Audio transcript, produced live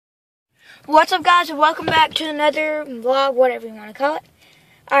What's up, guys, and welcome back to another vlog, whatever you want to call it.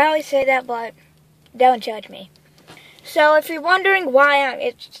 I always say that, but don't judge me. So, if you're wondering why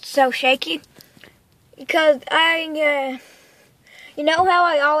it's so shaky, because you know how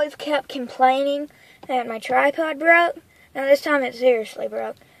I always kept complaining that my tripod broke? Now this time it seriously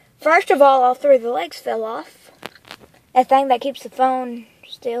broke. First of all three of the legs fell off. That thing that keeps the phone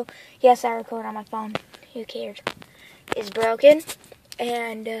still. Yes, I record on my phone. Who cares? Is broken.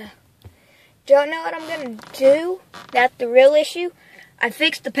 And, don't know what I'm going to do. That's the real issue. I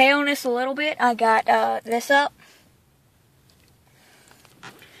fixed the paleness a little bit. I got this up.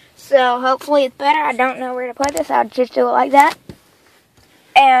 So hopefully it's better. I don't know where to put this. I'll just do it like that.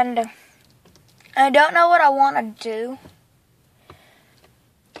 And I don't know what I want to do.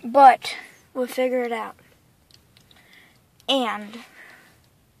 But we'll figure it out. And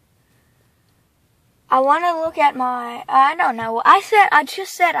I want to look at I don't know. I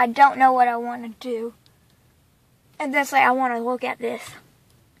just said I don't know what I want to do. And then say I want to look at this.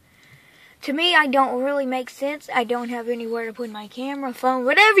 To me, I don't really make sense. I don't have anywhere to put my camera, phone,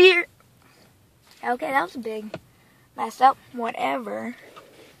 whatever you're... Okay, that was a big mess up. Whatever.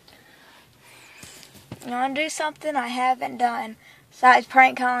 I'm going to do something I haven't done besides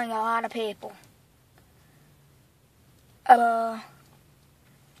prank calling a lot of people.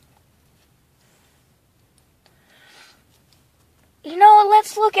 You know what,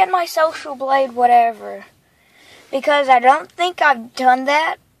 let's look at my social blade, whatever. Because I don't think I've done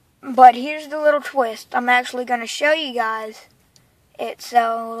that, but here's the little twist. I'm actually going to show you guys it,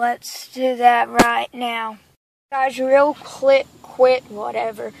 so let's do that right now. Guys, real quick,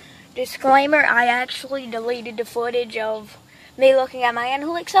 whatever. Disclaimer, I actually deleted the footage of me looking at my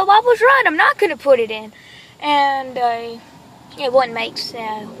analytics, so I was right, I'm not going to put it in. And it wouldn't make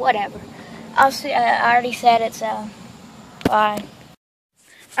sense, whatever. I already said it, so... Bye.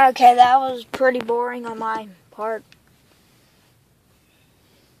 Okay, that was pretty boring on my part.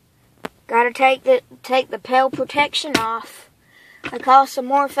 Gotta take the pale protection off. I call some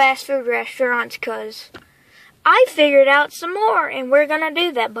more fast food restaurants because I figured out some more and we're gonna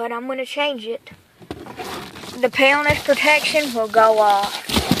do that, but I'm gonna change it. The paleness protection will go off.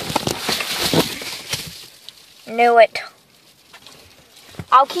 Knew it.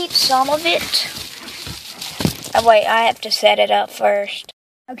 I'll keep some of it. Oh, wait, I have to set it up first.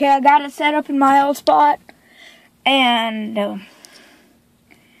 Okay, I got it set up in my old spot. And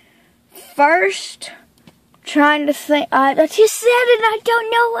first, trying to think. I just said it and I don't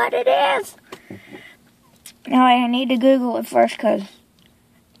know what it is. Now I need to Google it first because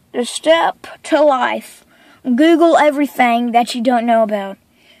the step to life. Google everything that you don't know about.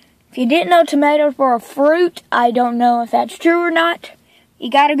 If you didn't know tomatoes were a fruit, I don't know if that's true or not.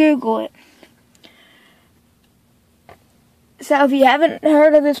 You gotta Google it. So if you haven't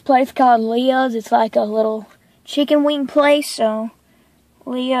heard of this place called Leo's, it's like a little chicken wing place. So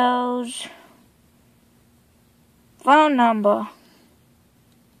Leo's phone number.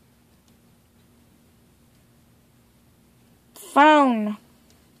 Phone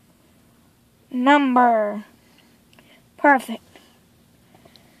number. Perfect.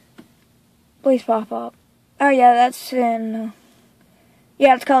 Please pop up. Oh yeah, that's in...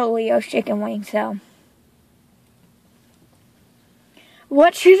 yeah, it's called Leo's Chicken Wing, so...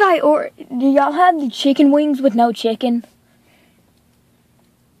 What should I order? Do y'all have the chicken wings with no chicken?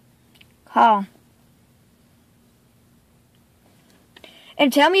 Call.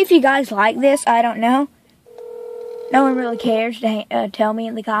 And tell me if you guys like this. I don't know. No one really cares to tell me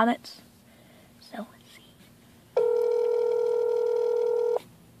in the comments. So, let's see.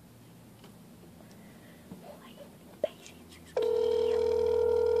 Patience is key.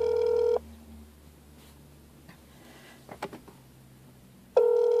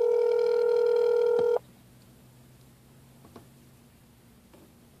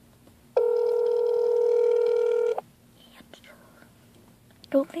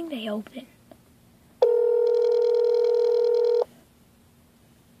 Don't think they open.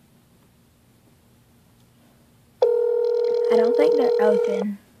 I don't think they're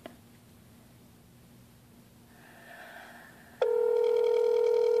open.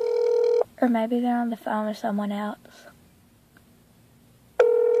 Or maybe they're on the phone with someone else.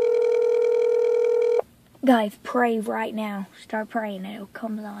 Guys, pray right now. Start praying and it'll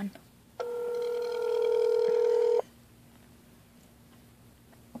come on.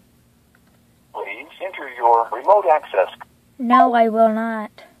 Enter your remote access. No, I will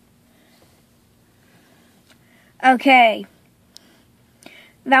not. Okay.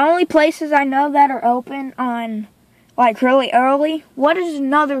 The only places I know that are open on, like, really early. What is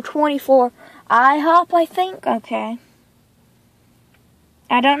another 24? IHOP, I think? Okay.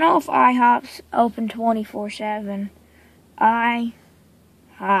 I don't know if IHOP's open 24/7. IHOP.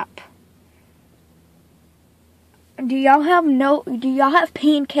 Do y'all have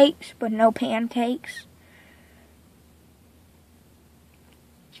pancakes but no pancakes?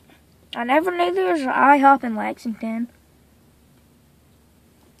 I never knew there was an IHOP in Lexington.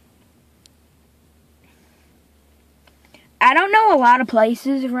 I don't know a lot of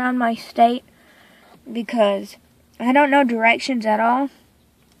places around my state because I don't know directions at all.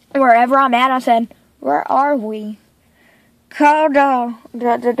 Wherever I'm at, I said, where are we? Called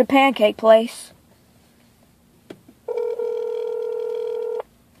the pancake place.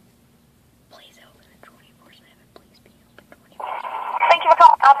 Please open it 24/7. Please be open 24/7. Thank you for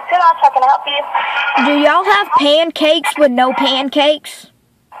calling Opportune. How can I help you? Do y'all have pancakes with no pancakes?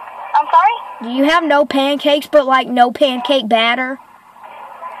 I'm sorry? Do you have no pancakes but like no pancake batter?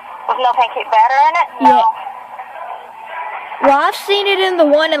 With no pancake batter in it? No. Yeah. Well, I've seen it in the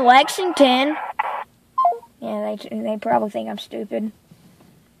one in Lexington. Yeah, they probably think I'm stupid.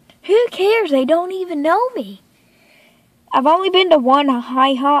 Who cares? They don't even know me. I've only been to one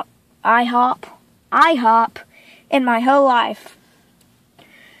IHOP in my whole life.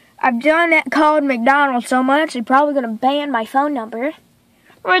 I've done that called McDonald's so much, they're probably going to ban my phone number,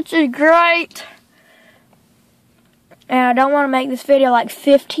 which is great. And I don't want to make this video like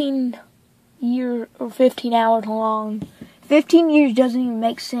 15 years or 15 hours long. 15 years doesn't even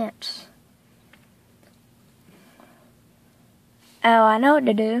make sense. Oh, I know what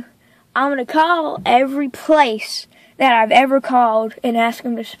to do. I'm going to call every place that I've ever called and ask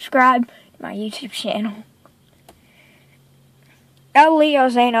them to subscribe to my YouTube channel. Oh,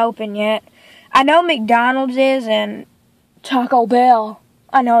 Leo's ain't open yet. I know McDonald's is and Taco Bell.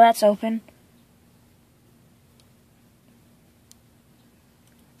 I know that's open.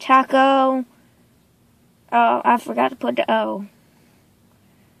 Taco. Oh, I forgot to put the O.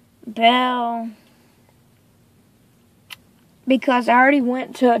 Bell. Because I already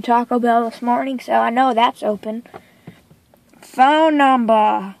went to a Taco Bell this morning, so I know that's open. Phone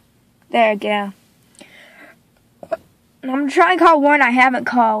number. There you go. I'm going to try and call one I haven't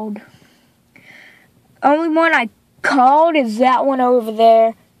called. Only one I called is that one over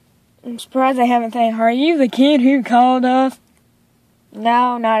there. I'm surprised I haven't said, are you the kid who called us?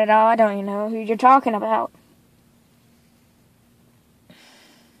 No, not at all. I don't even know who you're talking about.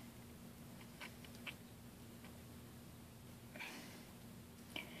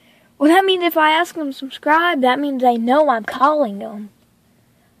 Well, that means if I ask them to subscribe, that means they know I'm calling them.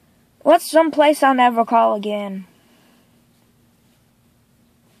 What's some place I'll never call again?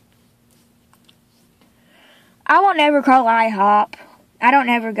 I won't ever call IHOP. I don't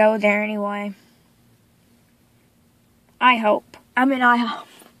ever go there anyway. I hope. I'm in IHOP.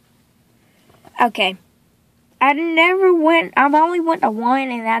 Okay. I've only went to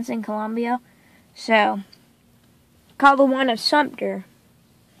one, and that's in Columbia. So, call the one in Sumter.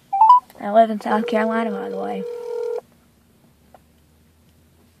 I live in South Carolina, by the way.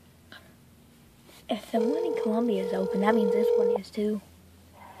 If the one in Columbia is open, that means this one is too.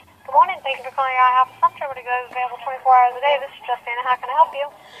 Good morning. Thank you for calling IHOP Sumter. What is available 24 hours a day. This is Justina. How can I help you?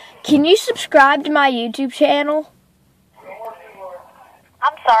 Can you subscribe to my YouTube channel?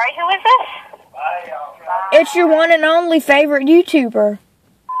 I'm sorry. Who is this? It's your one and only favorite YouTuber.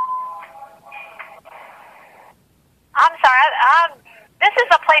 I'm sorry. This is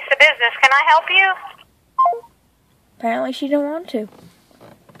a place of business. Can I help you? Apparently she didn't want to.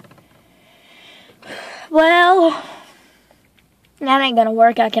 Well, that ain't gonna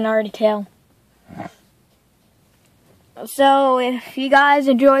work, I can already tell. So, if you guys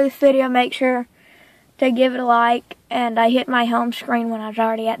enjoy this video, make sure to give it a like. And I hit my home screen when I was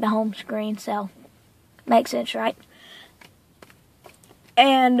already at the home screen, so makes sense, right?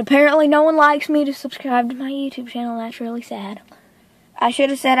 And apparently no one likes me to subscribe to my YouTube channel. That's really sad. I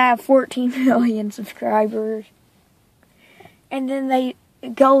should have said I have 14 million subscribers. And then they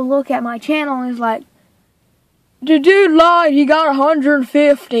go look at my channel and it's like, the dude lied, he got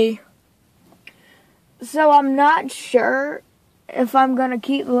 150. So I'm not sure if I'm going to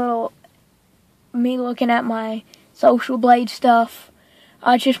keep me looking at my Social Blade stuff.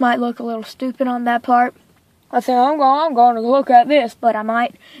 I just might look a little stupid on that part. I say, I'm going to look at this, but I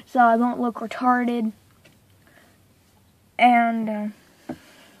might, so I won't look retarded. And,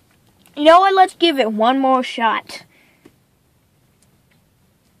 you know what? Let's give it one more shot.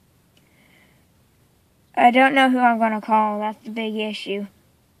 I don't know who I'm going to call. That's the big issue.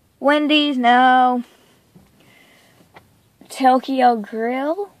 Wendy's, no. Tokyo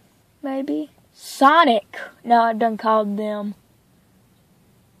Grill, maybe. Sonic. No, I done called them.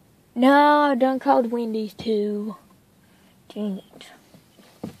 No, I done called Wendy's too. Dang it.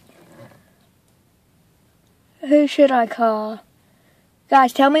 Who should I call?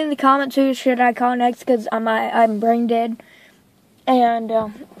 Guys, tell me in the comments who should I call next, because I'm brain dead. And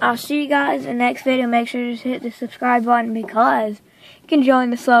I'll see you guys in the next video. Make sure to hit the subscribe button, because you can join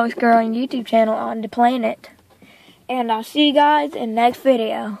the slowest growing YouTube channel on the planet. And I'll see you guys in the next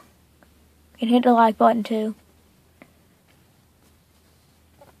video. And hit the like button too.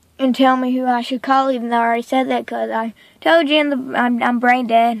 And tell me who I should call, even though I already said that, because I told you I'm brain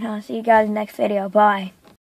dead. I'll see you guys in the next video. Bye.